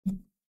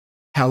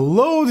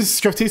Hello, this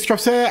is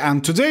GregTech,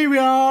 and today we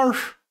are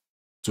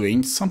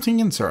doing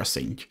something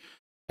interesting.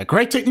 A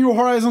GregTech New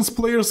Horizons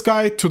player's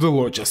guide to the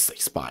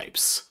logistics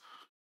pipes.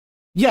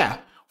 Yeah,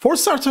 for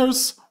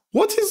starters,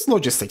 what is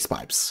logistics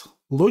pipes?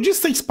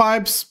 Logistics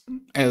pipes,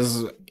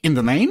 as in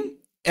the name,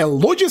 a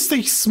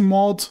logistics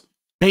mod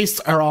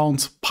based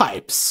around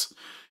pipes.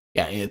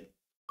 Yeah,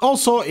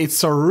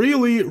 it's a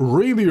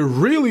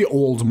really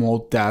old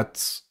mod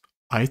that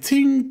I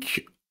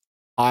think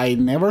I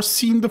never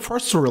seen the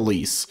first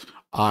release.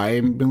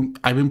 I've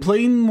been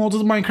playing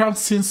modded Minecraft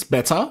since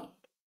beta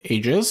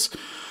ages,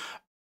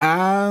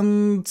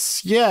 and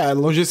yeah,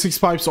 logistics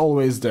pipes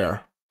always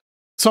there.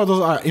 So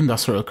those are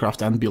industrial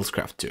craft and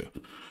buildcraft too.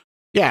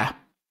 Yeah,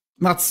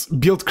 not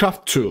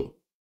buildcraft too.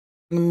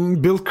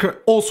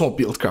 Also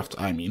buildcraft,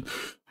 I mean.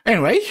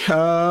 Anyway,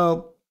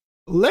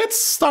 let's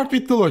start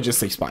with the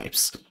logistics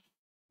pipes.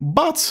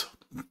 But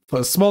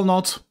for a small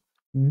note,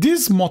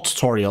 this mod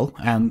tutorial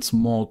and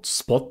mod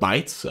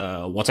spotlight,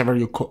 whatever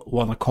you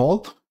wanna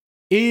call,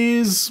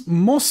 is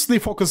mostly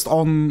focused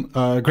on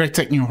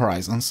GregTech New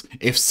Horizons.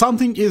 If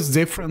something is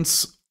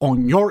different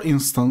on your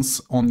instance,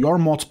 on your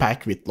mod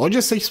pack with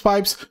logistics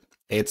pipes,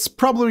 it's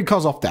probably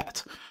because of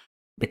that.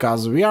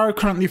 Because we are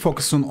currently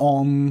focusing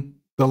on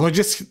the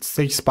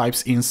logistics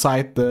pipes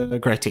inside the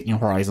GregTech New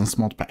Horizons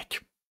mod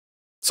pack.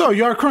 So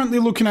you are currently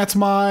looking at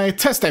my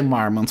test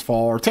environment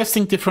for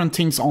testing different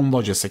things on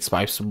logistics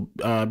pipes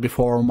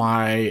before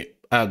my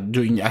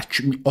doing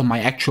on my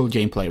actual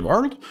gameplay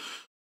world.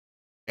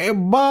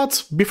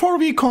 But before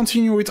we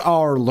continue with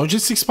our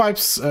logistics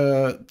pipes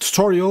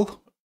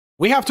tutorial,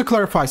 we have to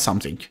clarify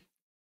something.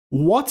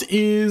 What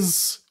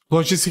is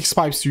logistics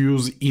pipes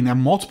used in a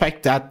mod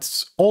pack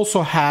that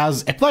also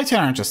has applied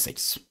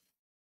energistics?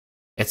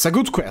 It's a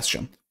good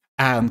question,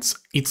 and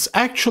it's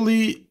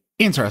actually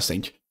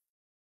interesting.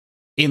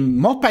 In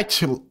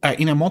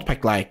a mod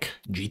pack like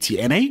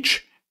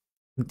GTNH,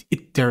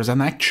 there's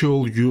an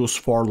actual use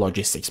for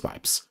logistics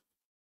pipes.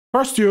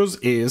 First use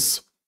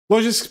is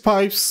logistics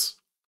pipes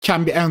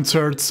can be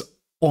entered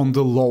on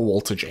the low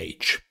voltage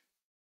edge.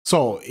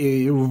 So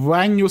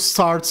when you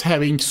start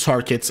having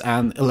circuits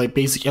and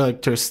basic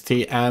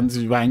electricity,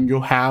 and when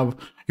you have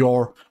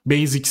your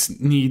basics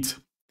need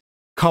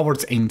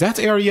covered in that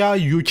area,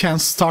 you can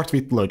start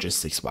with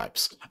logistics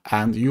pipes,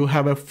 and you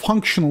have a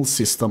functional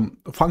system,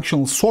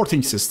 functional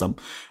sorting system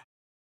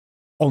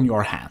on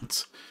your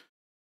hands.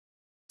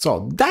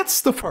 So that's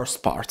the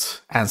first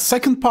part. And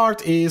second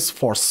part is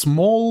for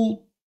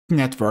small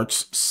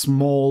networks,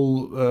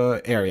 small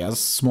areas,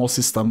 small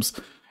systems.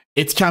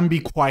 It can be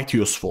quite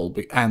useful,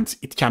 and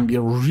it can be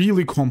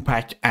really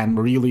compact and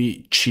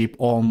really cheap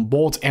on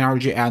both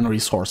energy and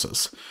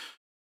resources.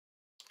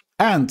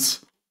 And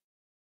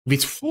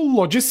with full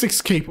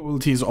logistics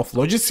capabilities of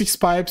logistics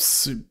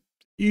pipes,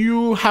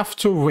 you have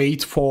to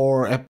wait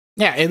for a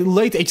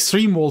late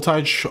extreme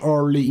voltage,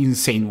 early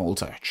insane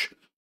voltage.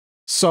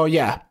 So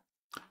yeah,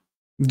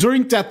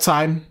 during that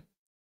time,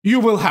 you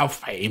will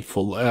have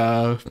painful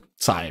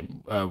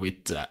time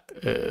with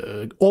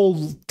all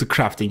the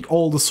crafting,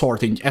 all the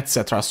sorting,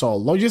 etc. So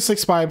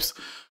logistics pipes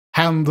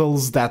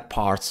handles that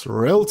part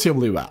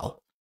relatively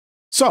well.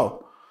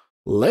 So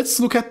let's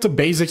look at the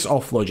basics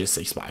of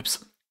logistics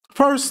pipes.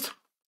 First,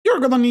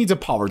 you're gonna need a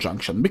power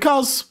junction,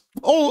 because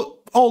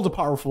all the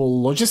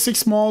powerful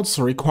logistics mods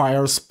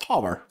requires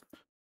power.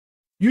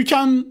 You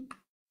can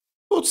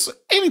put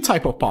any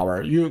type of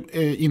power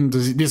in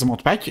this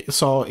mod pack,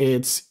 so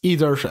it's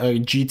either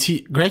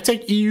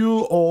GregTech EU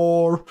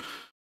or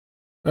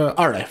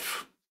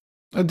RF.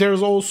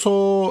 There's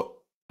also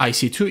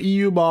IC2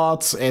 EU,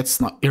 but it's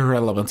not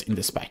irrelevant in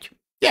this pack.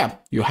 Yeah,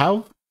 you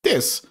have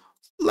this.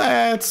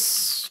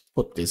 Let's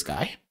put this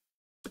guy.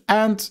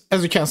 And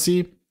as you can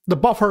see, the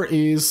buffer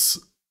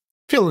is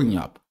filling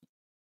up.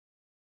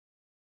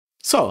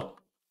 So,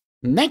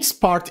 next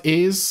part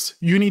is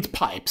you need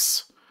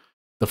pipes.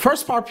 The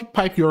first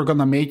pipe you're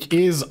gonna make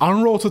is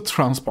unrouted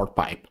transport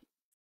pipe,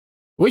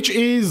 which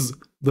is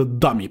the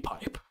dummy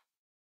pipe.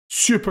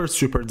 Super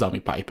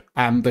dummy pipe,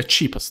 and the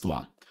cheapest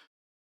one.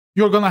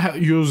 You're gonna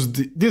use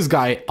this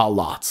guy a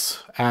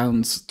lot,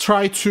 and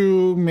try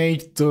to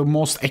make the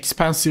most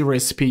expensive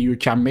recipe you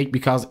can make,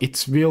 because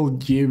it will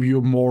give you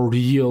more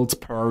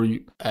yield per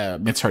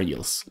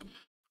materials.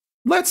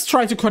 Let's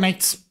try to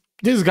connect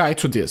this guy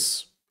to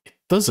this. It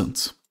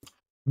doesn't,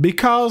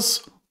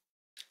 because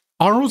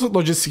unrouted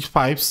logistics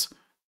pipes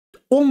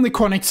only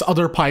connects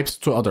other pipes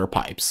to other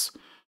pipes.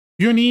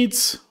 You need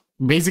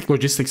basic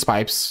logistics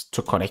pipes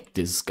to connect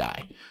this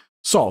guy.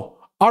 So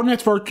our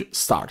network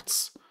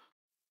starts.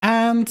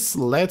 And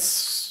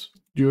let's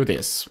do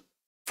this.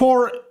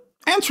 For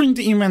entering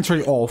the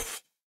inventory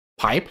of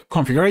pipe,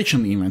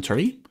 configuration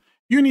inventory,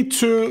 you need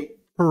to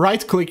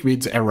right-click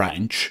with a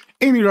wrench.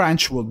 Any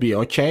wrench will be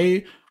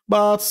okay,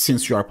 but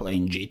since you are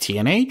playing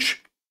GTNH,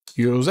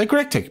 use a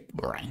GregTech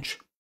wrench.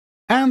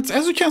 And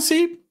as you can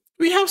see,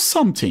 we have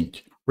something,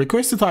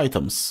 requested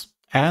items,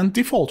 and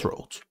default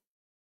route.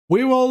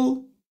 We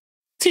will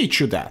teach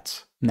you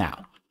that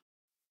now.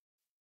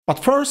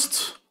 But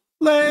first,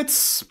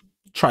 let's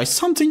try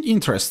something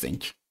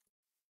interesting.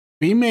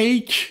 we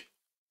make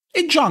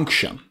a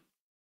junction.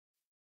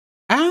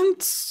 And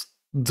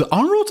the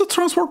unrouted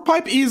transport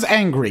pipe is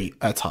angry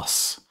at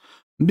us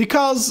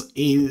because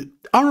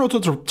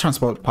unrouted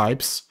transport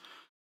pipes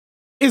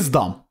is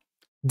dumb.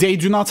 They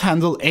do not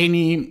handle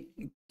any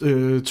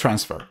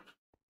transfer.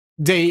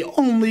 They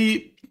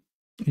only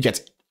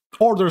get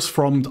orders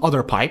from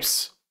other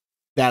pipes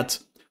that,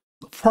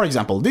 for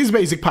example, this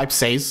basic pipe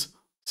says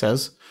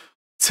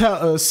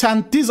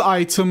send this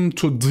item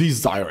to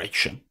this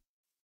direction.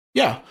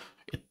 Yeah,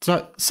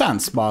 it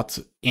sends, but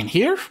in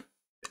here,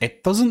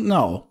 it doesn't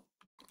know.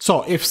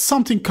 So if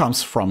something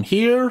comes from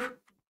here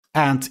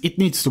and it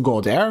needs to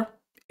go there,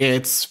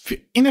 it's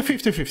in a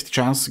 50-50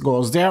 chance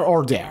goes there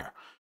or there.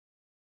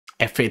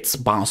 If it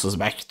bounces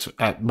back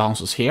to,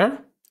 bounces here,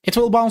 it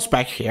will bounce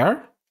back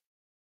here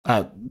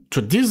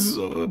to this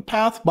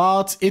path,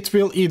 but it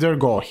will either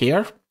go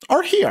here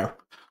or here.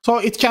 So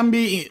it can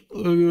be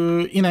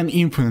in an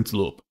infinite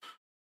loop.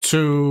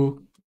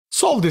 To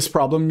solve this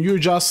problem, you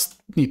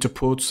just need to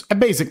put a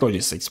basic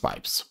logistics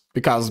pipes,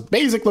 because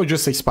basic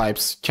logistics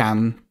pipes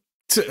can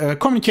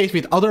communicate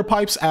with other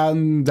pipes,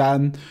 and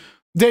then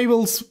they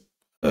will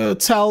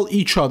tell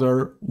each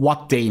other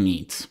what they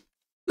need.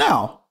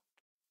 Now,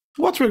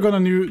 what we're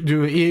gonna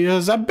do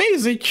is a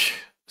basic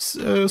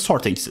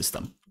sorting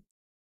system.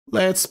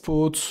 Let's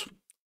put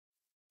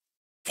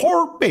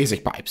 4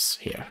 basic pipes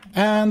here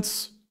and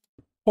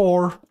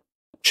 4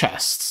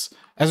 chests.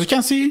 As you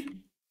can see,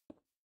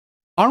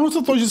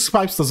 unrouted logistics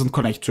pipes doesn't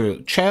connect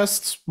to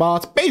chests,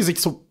 but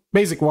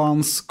basic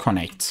ones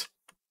connect.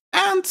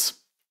 And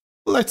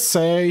let's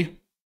say,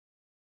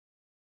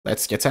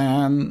 let's get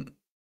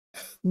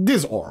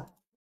this ore,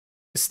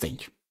 this thing.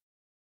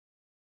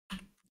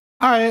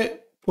 I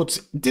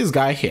put this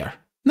guy here.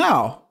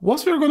 Now,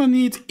 what we're gonna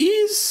need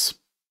is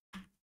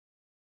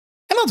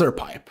another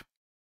pipe.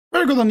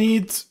 We're gonna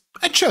need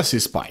a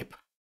chassis pipe.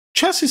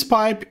 Chassis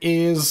pipe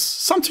is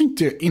something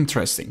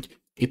interesting.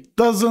 It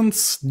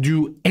doesn't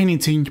do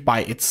anything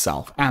by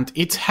itself, and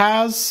it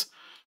has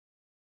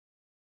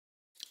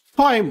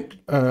 5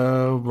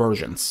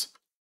 versions.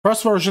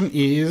 First version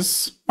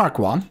is Mark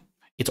 1.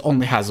 It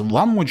only has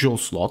 1 module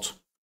slot.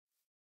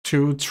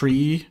 2,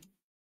 3,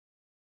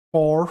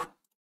 4,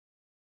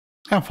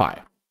 and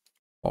 5.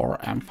 4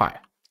 and 5.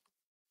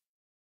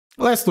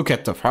 Let's look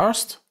at the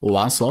first.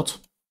 1 slot,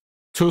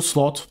 2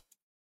 slot,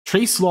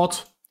 3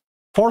 slot,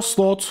 4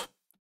 slot,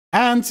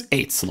 and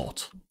 8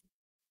 slot.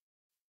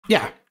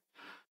 Yeah.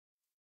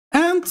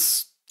 And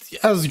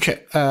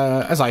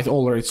as I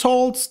already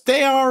told,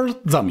 they are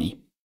dummy.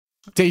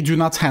 They do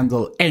not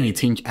handle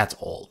anything at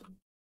all.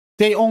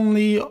 They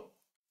only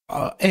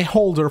a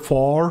holder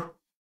for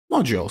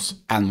modules,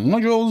 and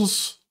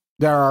modules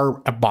there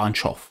are a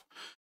bunch of.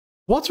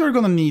 What we're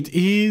gonna need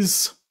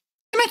is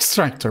an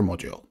extractor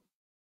module.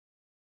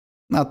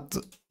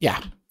 The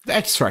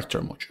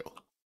extractor module.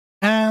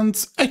 And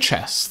a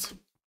chest.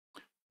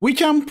 We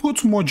can put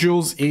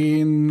modules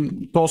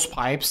in those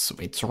pipes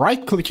with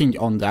right-clicking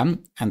on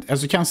them, and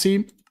as you can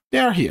see, they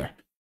are here.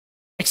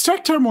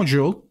 Extractor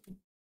module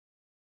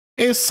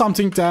is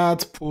something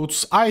that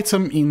puts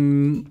item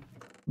in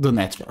the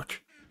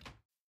network.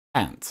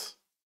 And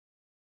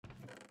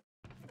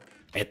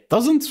it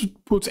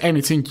doesn't put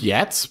anything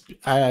yet.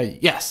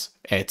 Yes,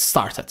 it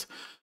started.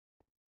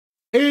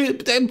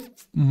 The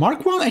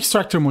Mark 1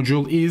 extractor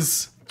module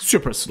is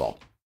super slow.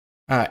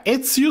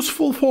 It's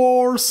useful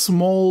for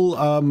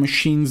small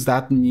machines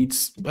that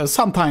needs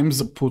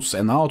sometimes puts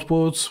an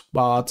output,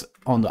 but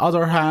on the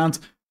other hand,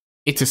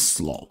 it is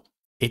slow.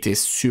 It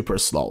is super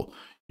slow.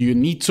 You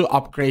need to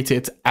upgrade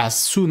it as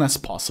soon as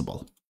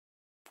possible.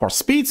 For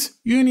speed,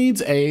 you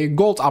need a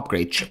gold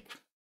upgrade chip.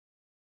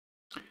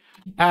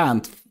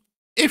 And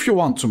if you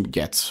want to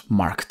get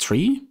Mark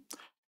 3,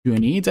 you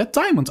need a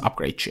diamond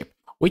upgrade chip,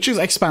 which is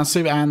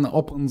expensive and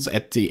opens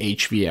at the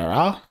HV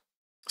era.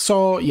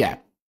 So yeah.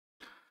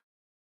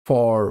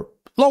 For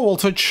low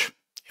voltage,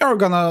 you're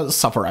gonna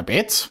suffer a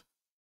bit.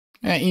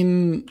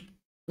 In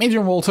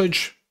medium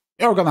voltage,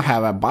 you're gonna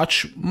have a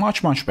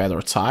much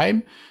better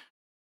time.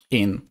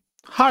 In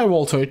high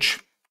voltage,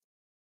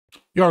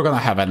 you're gonna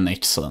have an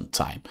excellent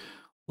time.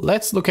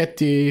 Let's look at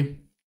the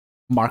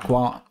Mark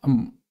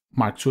 1,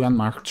 Mark 2, and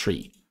Mark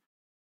 3.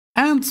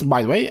 And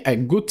by the way, a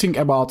good thing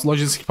about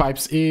logistic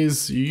pipes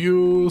is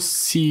you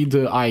see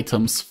the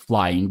items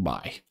flying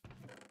by.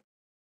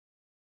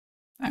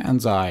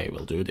 And I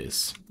will do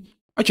this.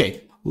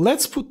 Okay,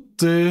 let's put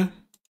the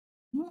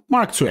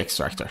Mark II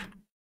extractor.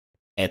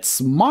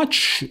 It's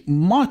much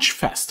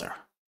faster.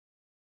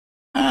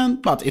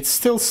 But it's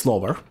still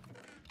slower.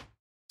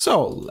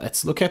 So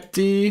let's look at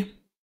the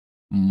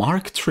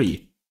Mark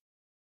III.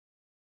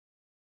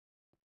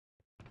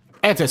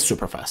 It is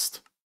super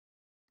fast.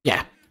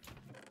 Yeah.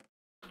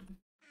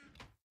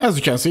 As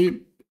you can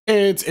see,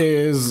 it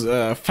is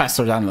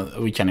faster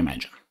than we can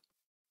imagine.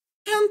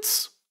 And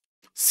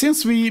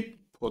since we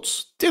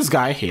put this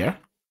guy here,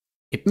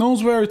 it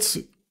knows where it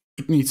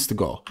needs to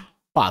go.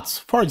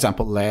 But for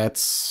example,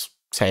 let's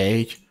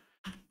take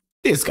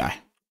this guy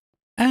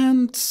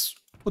and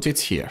put it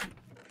here.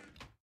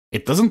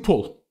 It doesn't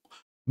pull.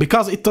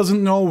 because it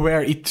doesn't know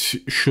where it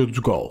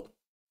should go.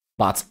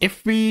 But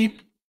if we,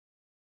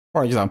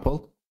 for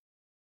example,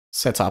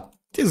 set up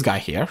this guy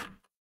here,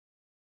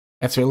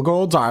 it will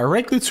go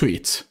directly to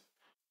it.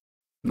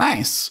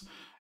 Nice.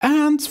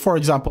 And for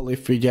example,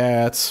 if we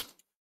get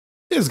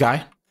this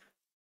guy,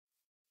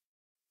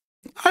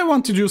 I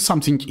want to do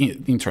something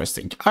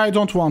interesting. I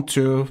don't want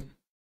to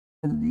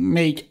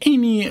make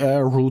any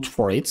route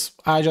for it.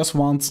 I just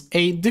want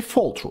a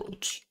default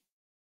route.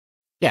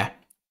 Yeah,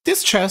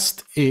 this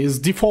chest is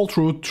default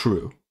route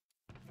true.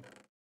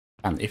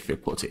 And if we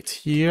put it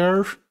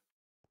here,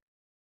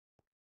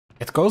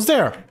 it goes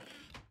there.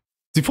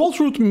 Default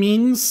route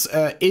means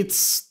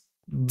it's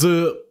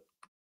the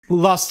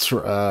last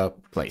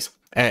place.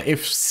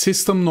 If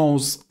system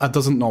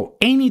doesn't know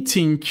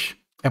anything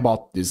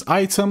about this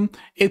item,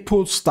 it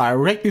puts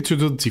directly to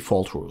the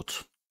default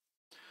route.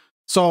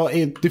 So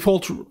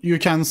you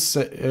can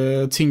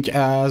think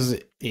as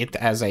it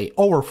as a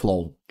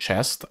overflow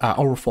chest,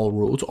 overflow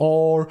route,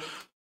 or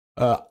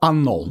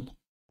unknown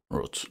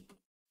route.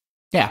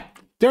 Yeah,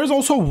 there is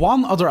also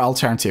one other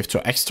alternative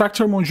to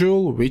extractor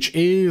module, which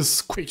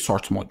is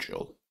quicksort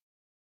module.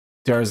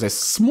 There is a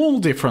small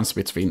difference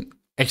between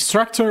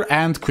extractor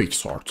and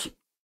quicksort.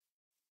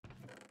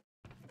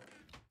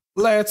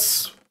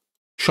 Let's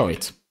show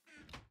it.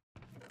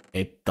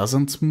 It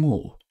doesn't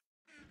move.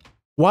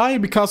 Why?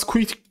 Because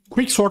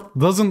quicksort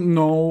doesn't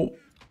know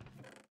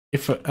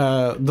if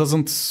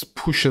doesn't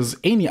pushes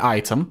any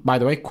item. By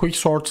the way,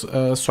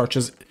 quicksort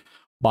searches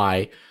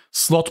by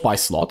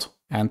slot,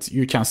 and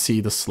you can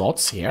see the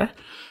slots here.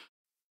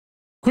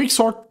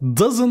 Quicksort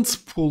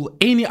doesn't pull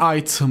any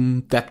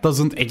item that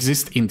doesn't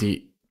exist in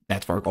the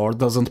network or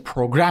doesn't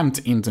programmed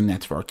in the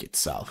network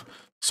itself.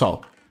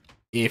 So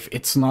if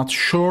it's not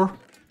sure,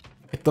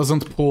 it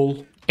doesn't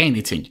pull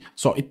anything.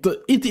 So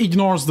it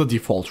ignores the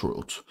default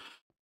route.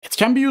 It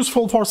can be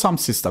useful for some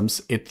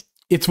systems.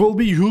 It will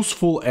be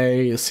useful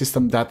a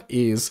system that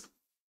is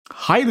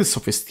highly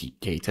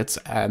sophisticated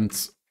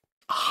and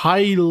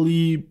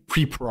highly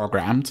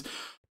pre-programmed.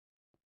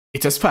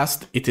 It is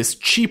fast, it is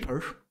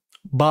cheaper,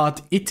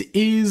 but it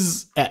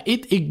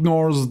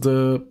ignores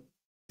the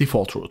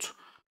default route.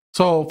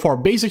 So for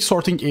basic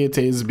sorting, it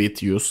is a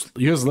bit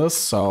useless.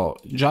 So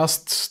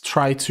just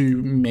try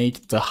to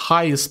make the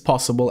highest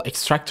possible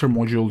extractor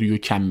module you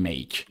can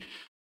make.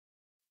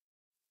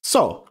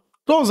 So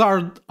those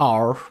are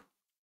our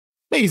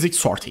basic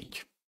sorting.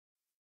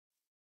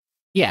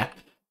 Yeah,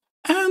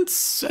 and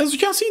as you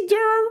can see, there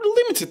are a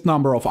limited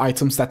number of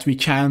items that we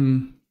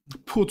can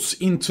put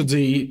into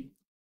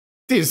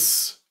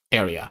this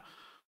area.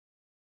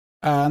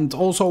 And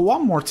also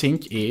one more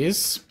thing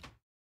is,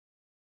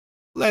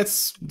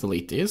 let's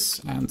delete this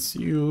and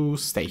you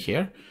stay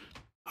here.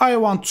 I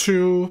want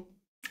to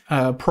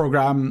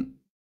program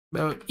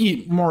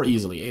more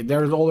easily.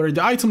 There's already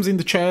items in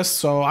the chest,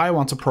 so I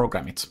want to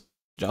program it.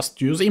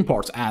 Just use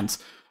import and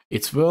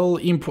it will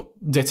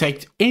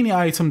detect any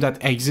item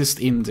that exists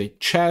in the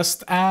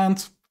chest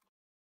and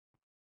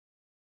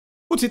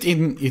put it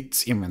in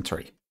its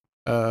inventory.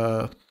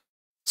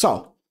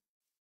 So,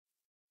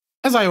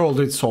 as I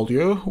already told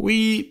you,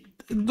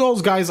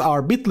 those guys are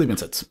a bit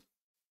limited.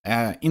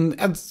 As in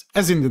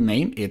the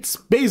name, it's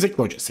basic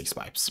logistics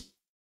pipes.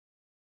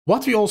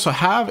 What we also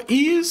have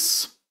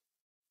is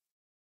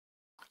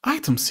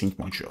item sync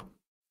module.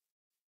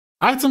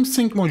 Item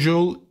sync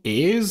module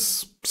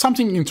is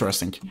something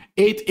interesting.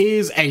 It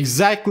is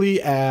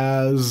exactly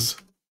as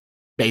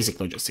basic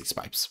logistics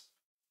pipes,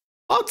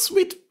 but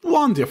with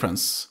one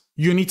difference.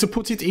 You need to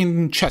put it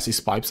in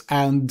chassis pipes,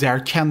 and there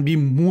can be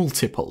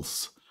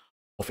multiples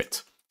of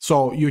it.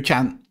 So you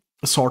can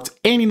sort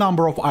any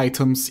number of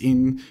items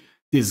in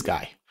this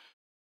guy.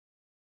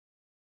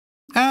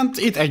 And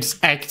it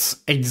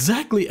acts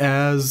exactly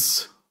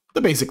as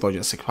the basic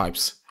logistic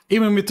pipes,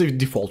 even with the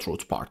default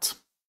route part.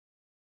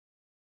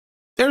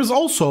 There is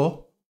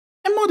also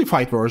a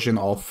modified version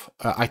of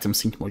item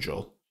sync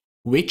module,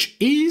 which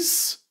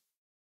is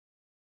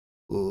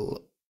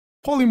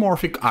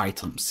polymorphic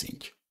item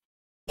sync.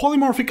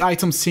 Polymorphic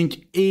item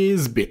sync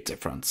is a bit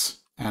different,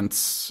 and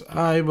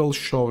I will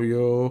show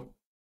you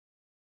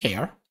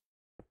here.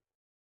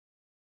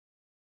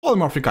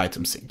 Polymorphic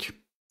item sync.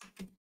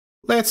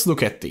 Let's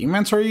look at the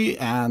inventory,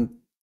 and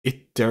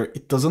it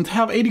doesn't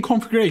have any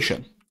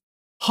configuration.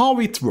 How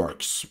it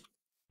works.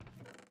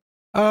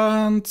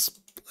 And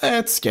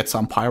let's get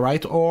some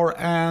pyrite ore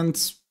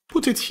and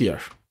put it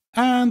here.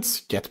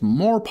 And get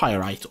more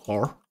pyrite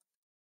ore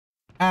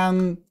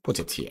and put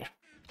it here.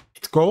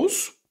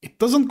 It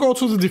doesn't go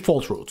to the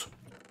default route.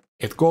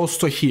 It goes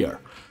to here.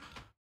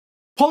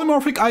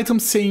 Polymorphic item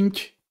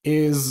sync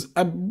is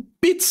a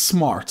bit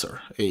smarter.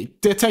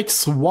 It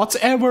detects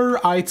whatever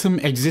item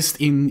exists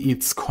in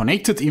its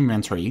connected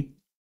inventory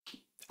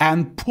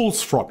and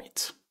pulls from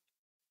it.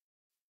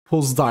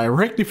 Pulls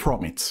directly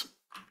from it.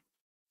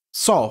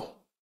 So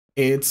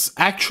it's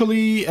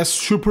actually a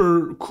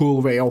super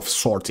cool way of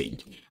sorting,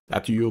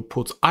 that you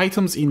put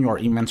items in your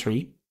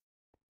inventory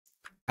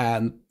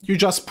and you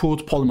just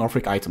put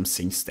polymorphic item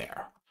syncs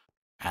there,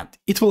 and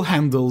it will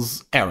handle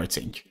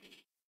everything.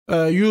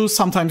 You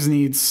sometimes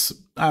need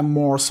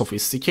more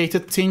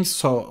sophisticated things,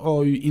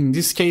 so in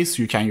this case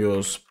you can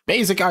use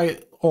basic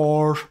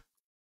or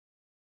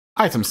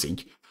item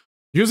sync.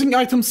 Using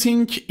item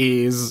sync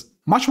is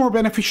much more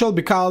beneficial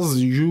because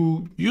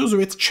you use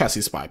with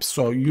chassis pipes,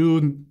 so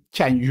you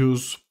can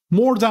use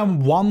more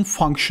than one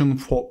function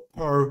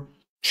per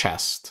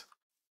chest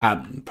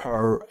and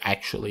per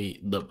actually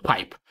the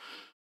pipe.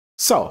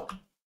 So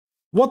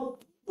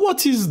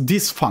what is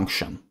this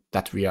function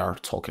that we are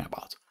talking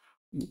about?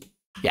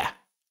 Yeah,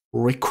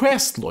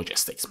 request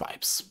logistics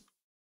pipes.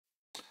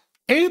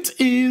 It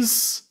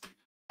is,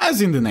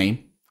 as in the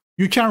name,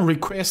 you can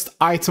request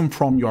item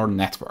from your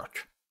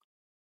network.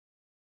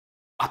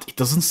 But it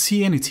doesn't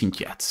see anything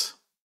yet.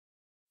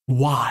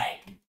 Why?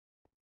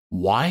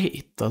 Why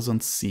it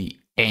doesn't see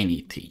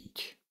anything?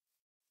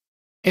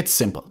 It's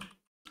simple.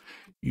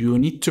 You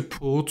need to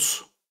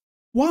put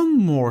one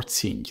more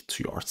thing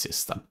to your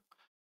system,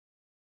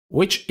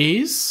 which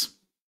is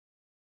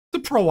the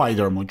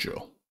provider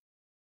module.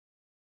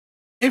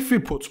 If we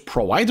put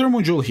provider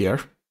module here,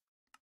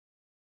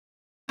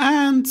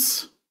 and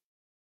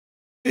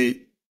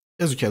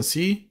as you can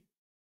see,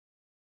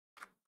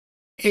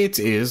 it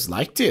is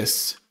like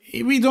this.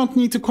 We don't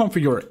need to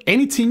configure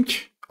anything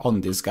on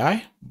this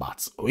guy,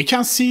 but we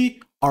can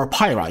see our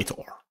pyrite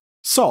ore.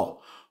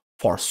 So,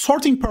 for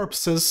sorting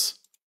purposes,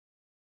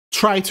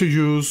 try to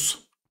use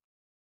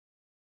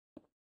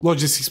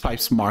Logistics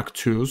Pipes Mark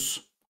IIs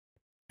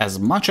as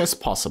much as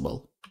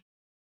possible,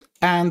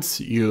 and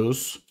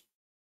use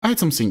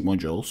item sync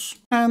modules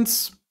and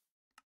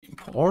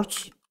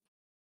import,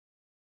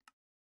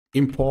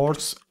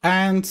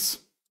 and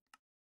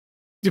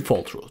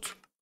default route.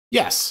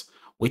 Yes,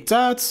 with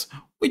that,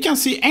 we can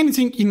see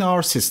anything in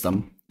our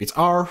system with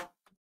our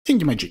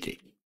thingamajiggy.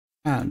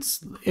 And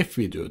if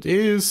we do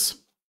this,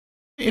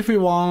 if we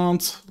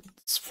want,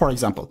 for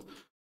example,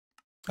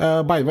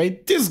 by the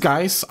way, these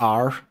guys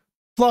are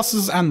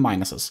pluses and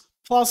minuses.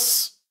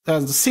 Plus,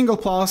 the single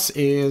plus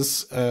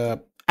is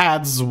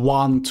adds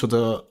 1 to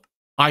the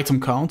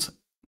item count.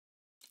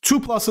 2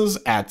 pluses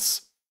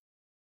adds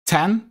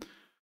 10.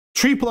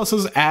 3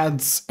 pluses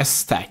adds a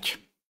stack.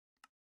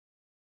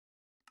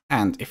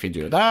 And if we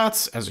do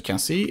that, as you can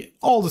see,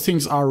 all the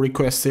things are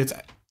requested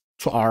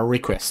to our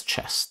request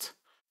chest.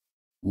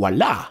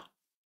 Voila!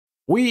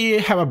 We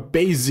have a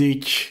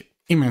basic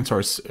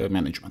inventory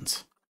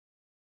management.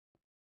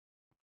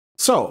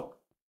 So,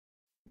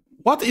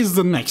 what is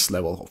the next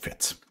level of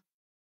it?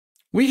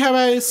 We have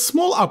a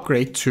small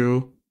upgrade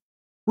to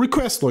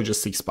request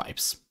logistics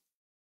pipes.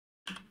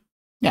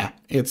 Yeah,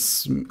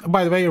 it's,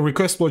 by the way,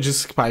 request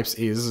logistics pipes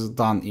is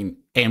done in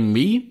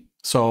MV.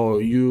 So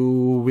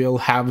you will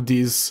have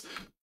this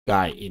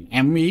guy in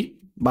MV,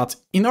 but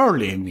in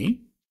early MV.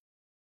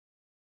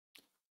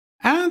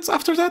 And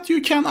after that, you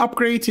can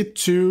upgrade it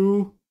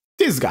to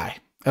this guy,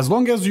 as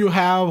long as you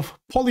have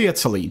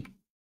polyethylene.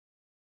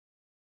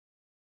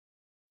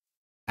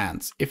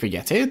 And if we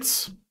get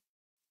it,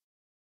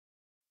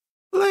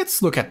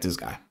 let's look at this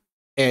guy.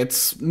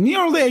 It's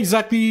nearly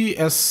exactly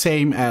as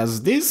same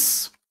as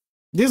this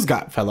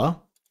guy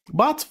fella,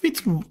 but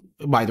with,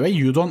 by the way,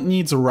 you don't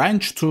need a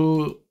wrench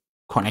to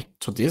connect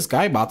to this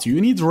guy, but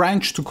you need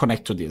wrench to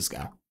connect to this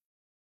guy.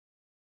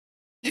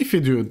 If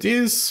you do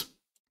this,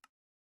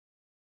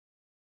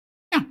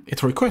 yeah,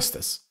 it requests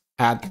this.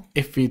 And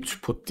if we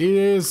put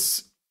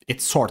this,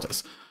 it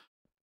sorts.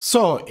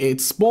 So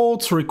it's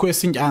both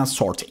requesting and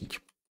sorting.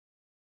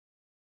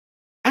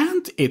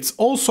 And it's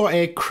also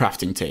a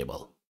crafting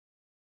table.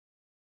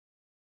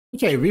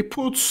 Okay, we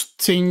put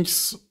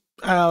things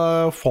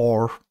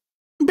for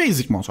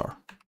basic motor.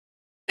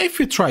 If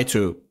we try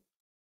to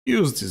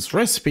use this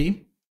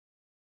recipe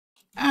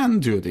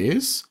and do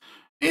this,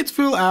 it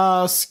will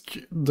ask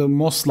the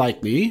most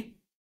likely.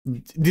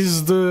 This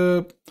is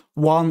the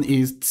one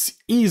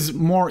is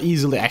more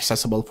easily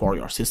accessible for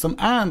your system,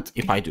 and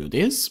if I do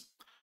this,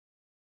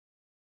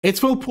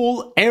 it will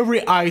pull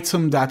every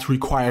item that's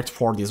required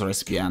for this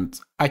recipe, and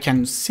I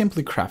can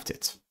simply craft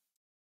it.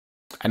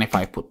 And if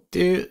I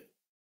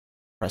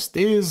press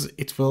this,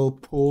 it will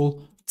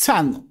pull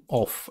 10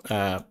 of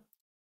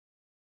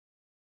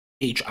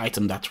each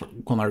item that's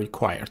gonna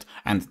required,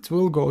 and it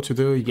will go to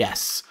the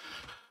yes.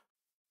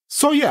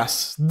 So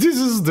yes, this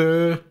is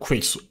the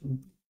quick,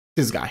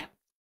 this guy.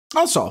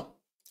 Also,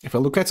 if I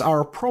look at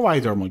our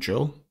provider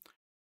module,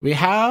 we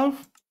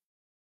have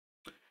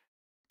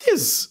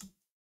this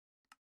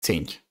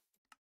thing.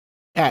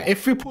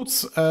 If we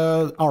put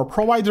our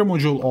provider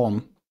module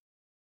on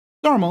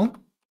normal,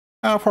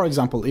 for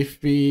example,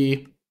 if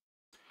we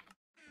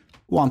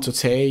want to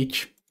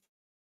take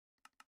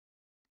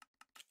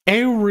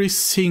every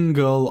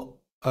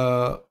single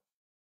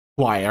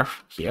wire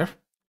here,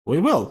 we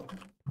will.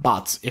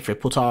 But if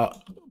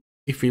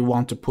we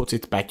want to put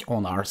it back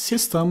on our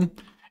system,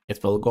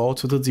 it will go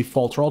to the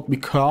default route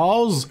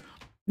because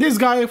this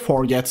guy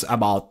forgets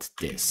about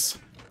this.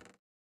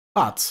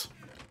 But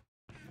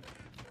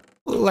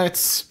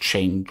let's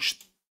change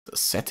the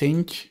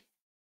setting.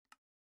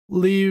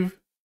 Leave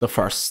the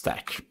first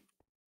stack.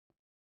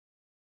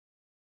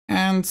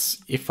 And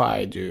if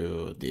I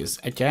do this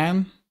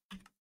again,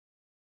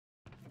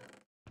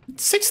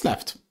 6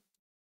 left.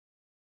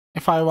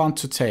 If I want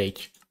to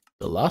take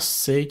the last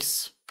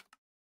 6,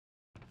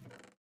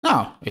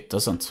 no, it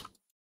doesn't.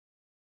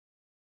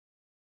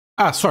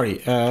 Ah, sorry,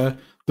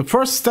 the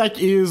first stack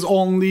is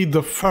only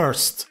the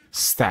first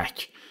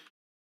stack.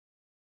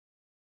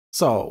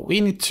 So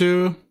we need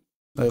to,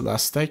 the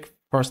last stack,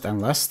 first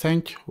and last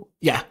stack,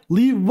 yeah,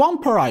 leave 1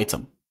 per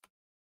item.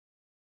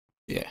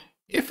 Yeah,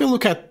 if we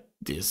look at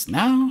this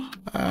now,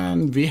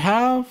 and we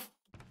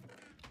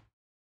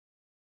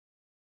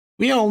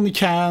only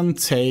can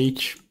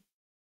take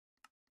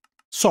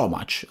so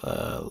much.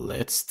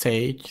 Let's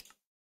take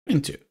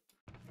 22.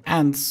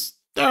 And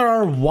there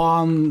are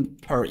 1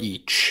 per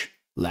each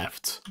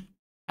left.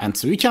 And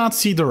we cannot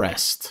see the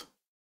rest.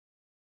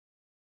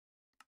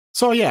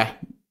 So yeah.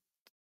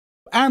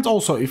 And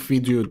also if we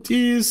do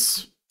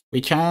this,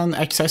 we can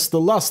access the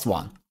last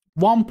one.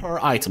 1 per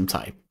item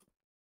type.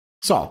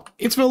 So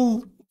it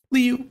will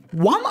leave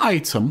 1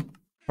 item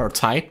per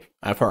type,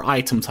 per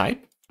item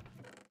type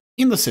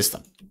in the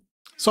system.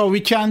 So we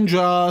can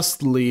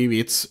just leave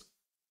it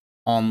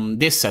on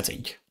this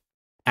setting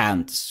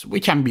and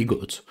we can be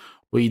good.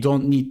 We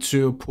don't need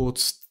to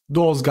put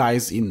those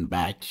guys in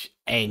back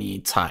any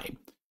time.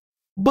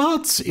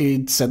 But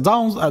it's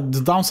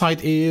the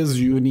downside is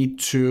you need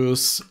to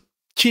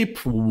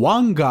keep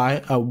 1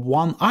 guy,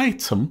 1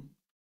 item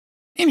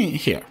in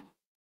here.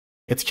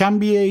 It can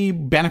be a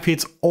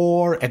benefit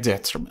or a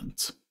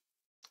detriment.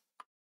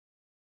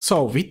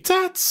 So with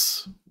that,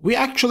 we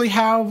actually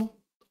have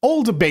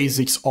all the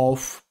basics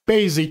of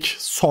basic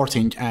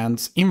sorting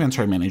and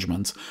inventory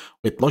management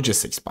with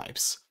logistics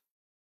pipes.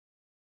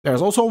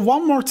 There's also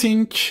one more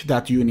thing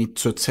that you need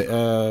to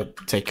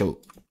take a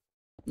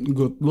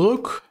good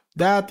look,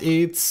 that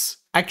it's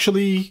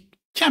actually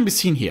can be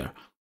seen here.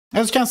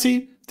 As you can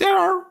see, there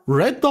are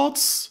red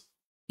dots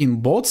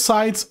in both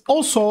sides,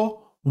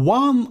 also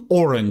 1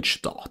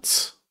 orange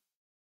dot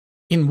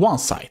in one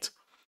side.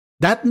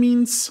 That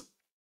means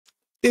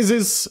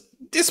this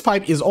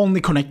pipe is only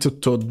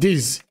connected to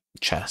this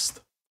chest,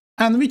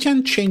 and we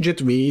can change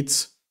it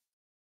with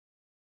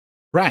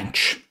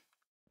wrench.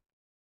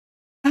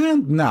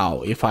 And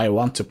now if I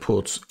want to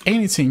put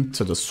anything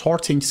to the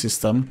sorting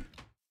system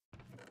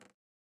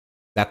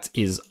that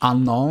is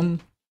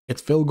unknown,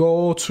 it will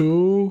go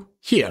to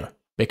here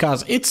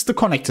because it's the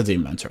connected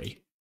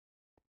inventory.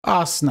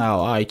 As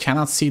now I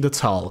cannot see the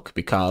talc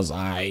because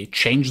I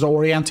changed the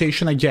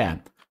orientation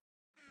again.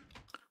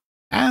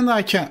 And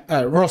I can,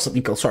 roasted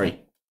nickel,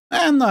 sorry.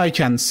 And I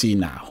can see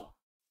now.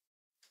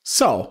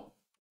 So,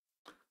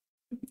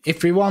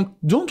 if we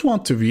don't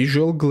want to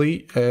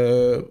visually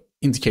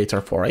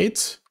indicator for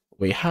it,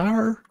 we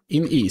have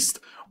in east,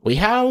 we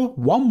have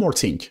one more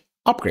thing,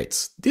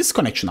 upgrades,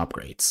 disconnection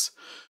upgrades.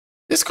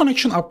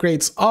 Disconnection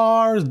upgrades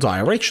are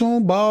directional,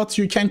 but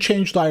you can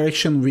change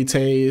direction with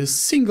a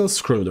single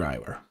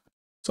screwdriver.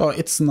 So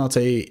it's not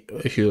a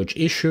huge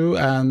issue,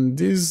 and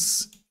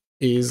this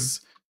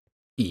is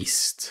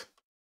east.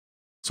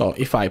 So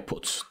if I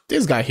put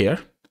this guy here,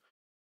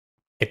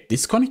 it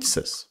disconnects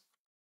us.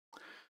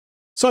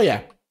 So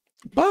yeah,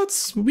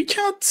 but we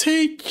can't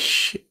take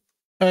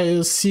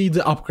see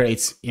the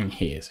upgrades in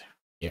here.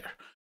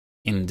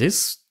 In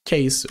this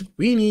case,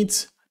 we need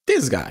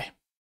this guy.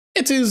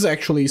 It is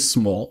actually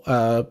small,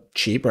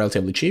 cheap,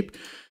 relatively cheap.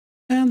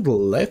 And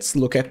let's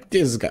look at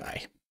this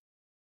guy.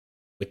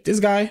 With this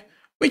guy,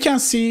 we can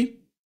see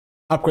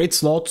upgrade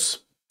slots,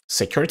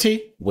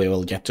 security, we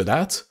will get to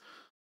that,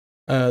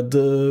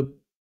 the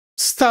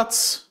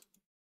stats,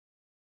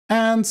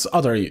 and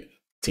other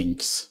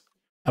things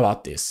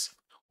about this.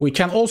 We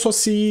can also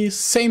see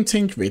same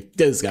thing with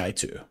this guy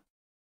too,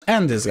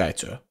 and this guy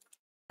too,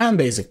 and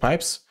basic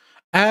pipes,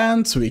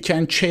 and we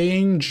can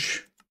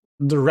change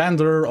the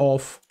render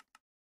of,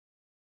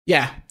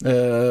 yeah,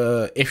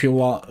 if you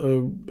want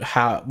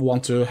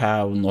to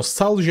have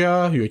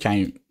nostalgia, you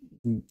can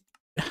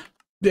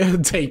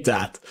take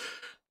that.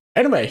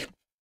 Anyway,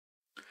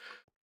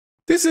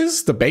 this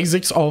is the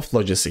basics of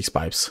logistics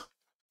pipes.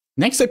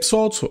 Next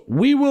episode,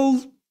 we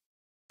will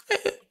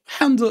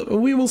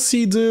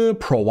see the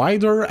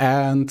provider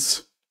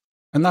and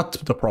not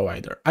the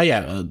provider.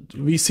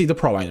 We see the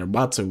provider,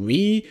 but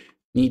we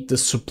need the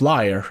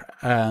supplier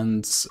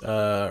and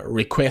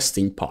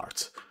requesting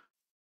part.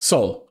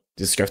 So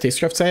this is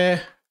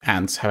GregTech,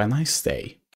 and have a nice day.